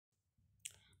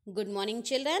Good morning,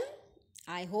 children.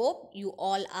 I hope you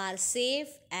all are safe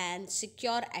and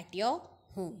secure at your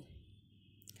home.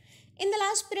 In the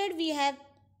last period, we have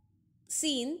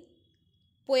seen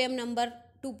poem number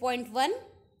 2.1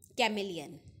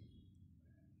 Chameleon.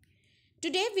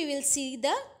 Today, we will see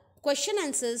the question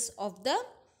answers of the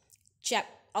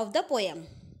poem.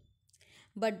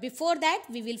 But before that,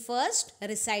 we will first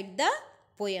recite the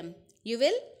poem. You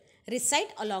will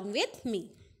recite along with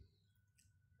me.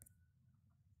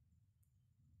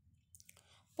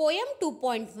 Poem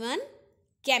 2.1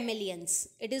 Chameleons.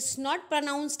 It is not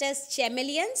pronounced as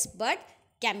chameleons but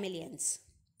chameleons.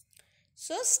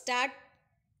 So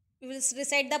we will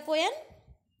recite the poem.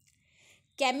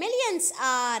 Chameleons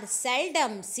are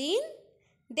seldom seen.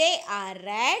 They are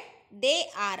red,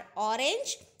 they are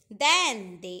orange,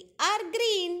 then they are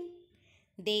green.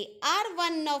 They are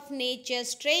one of nature's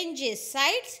strangest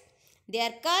sights.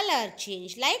 Their color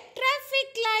change like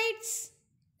traffic lights.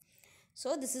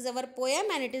 So this is our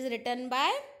poem and it is written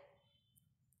by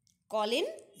Colin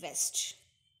West.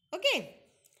 Okay.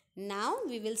 Now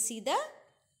we will see the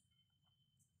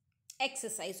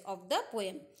exercise of the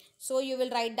poem. So you will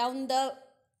write down the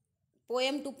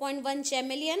poem 2.1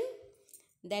 Chameleon.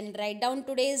 Then write down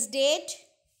today's date.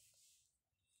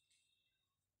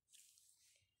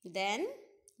 Then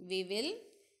we will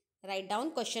write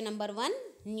down question number 1,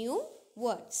 new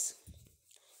words.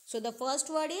 So the first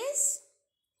word is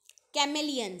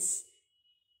chameleons.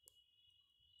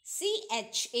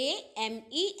 CHAMELEONS,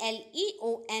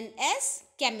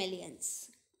 chameleons.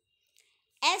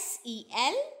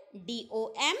 SELDOM,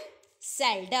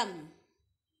 seldom.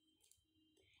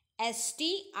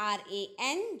 STRANGEST,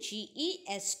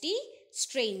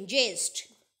 strangest.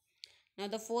 Now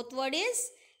the fourth word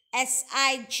is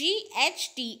SIGHTS,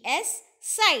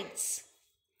 sights.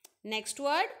 Next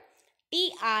word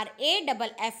TRAFFIC,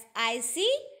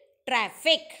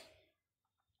 traffic.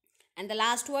 And the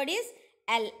last word is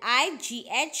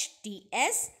LIGHTS,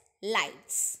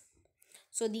 lights.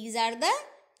 So these are the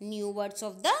new words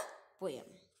of the poem.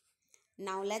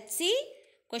 Now let's see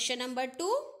question number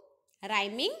 2,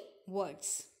 rhyming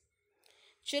words.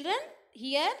 Children,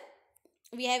 here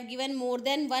we have given more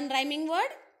than one rhyming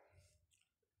word.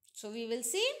 So we will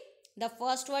see the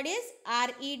first word is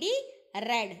RED,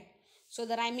 red. So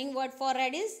the rhyming word for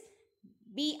red is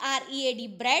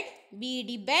BREAD, bread,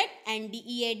 BED, bed, and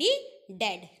DEAD,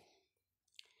 dead.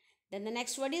 Then the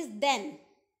next word is then,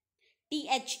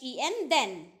 THEN,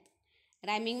 then.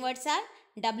 Rhyming words are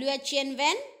WHEN,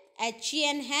 when,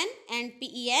 HEN, hen, and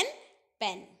PEN,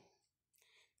 pen.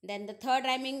 Then the third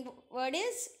rhyming word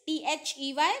is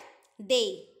THEY,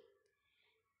 they.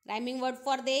 Rhyming word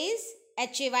for they is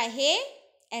HAY, hay,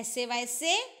 SAY,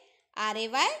 say, RAY,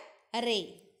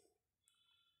 ray.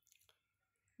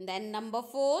 Then number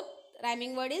 4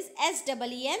 rhyming word is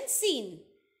SEEN, seen.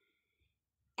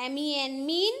 MEN,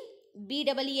 mean,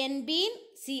 BEEN, bean,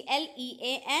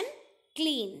 CLEAN,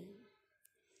 clean.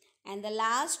 And the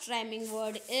last rhyming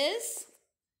word is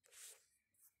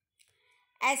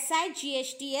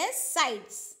SIGHTS,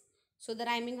 sights. So the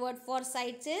rhyming word for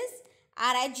sights is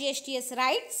RIGHTS,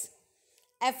 rights,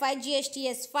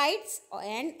 FIGHTS, fights,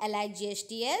 and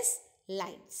LIGHTS,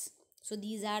 lights. So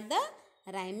these are the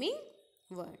rhyming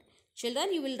word.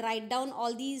 Children, you will write down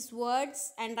all these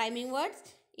words and rhyming words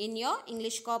in your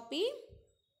English copy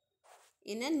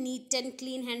in a neat and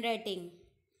clean handwriting.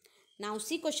 Now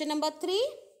see question number 3,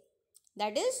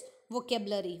 that is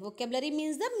vocabulary. Vocabulary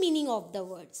means the meaning of the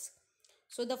words.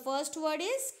 So the first word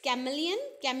is chameleon.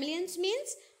 Chameleons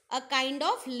means a kind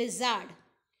of lizard.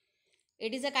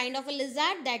 It is a kind of a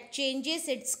lizard that changes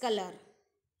its color.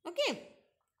 Okay.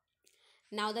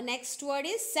 Now the next word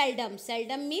is seldom.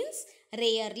 Seldom means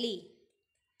rarely,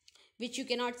 which you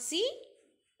cannot see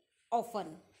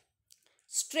often.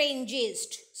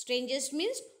 Strangest. Strangest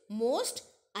means most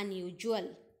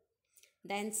unusual.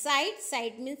 Then sight.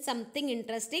 Sight means something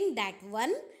interesting that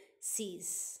one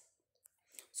sees.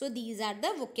 So these are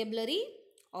the vocabulary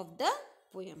of the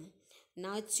poem.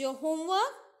 Now it's your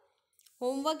homework.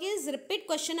 Homework is repeat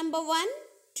question number 1,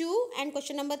 2 and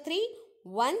question number 3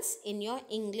 once in your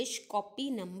English copy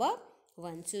number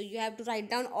 1. So you have to write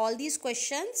down all these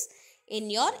questions in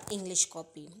your English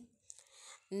copy.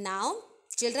 Now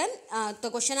children, the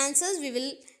question answers we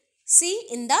will see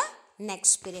in the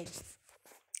next period.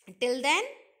 Till then,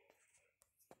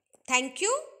 thank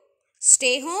you.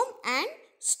 Stay home and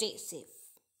stay safe.